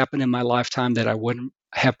things have happened in my lifetime that I wouldn't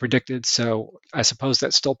have predicted. So I suppose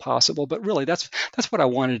that's still possible. But really, that's what I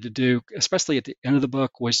wanted to do, especially at the end of the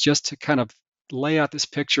book, was just to kind of lay out this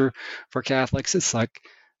picture for Catholics. It's like,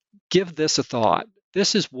 give this a thought.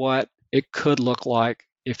 This is what it could look like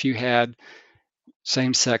if you had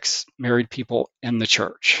same-sex married people in the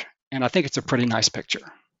church. And I think it's a pretty nice picture.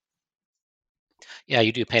 Yeah,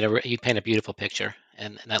 you paint a beautiful picture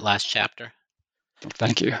in that last chapter.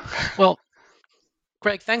 Thank you. Well,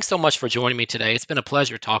 Greg, thanks so much for joining me today. It's been a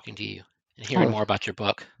pleasure talking to you and hearing Oh, more about your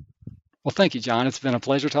book. well, thank you, John. It's been a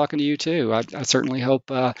pleasure talking to you too. I certainly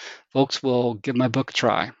hope folks will give my book a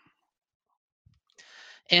try.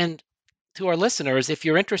 And to our listeners, if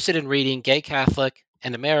you're interested in reading Gay Catholic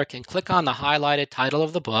and American, click on the highlighted title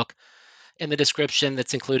of the book in the description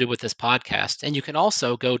that's included with this podcast. And you can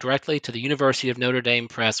also go directly to the University of Notre Dame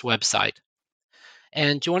Press website.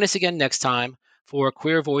 And join us again next time for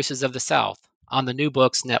Queer Voices of the South on the New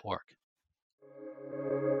Books Network.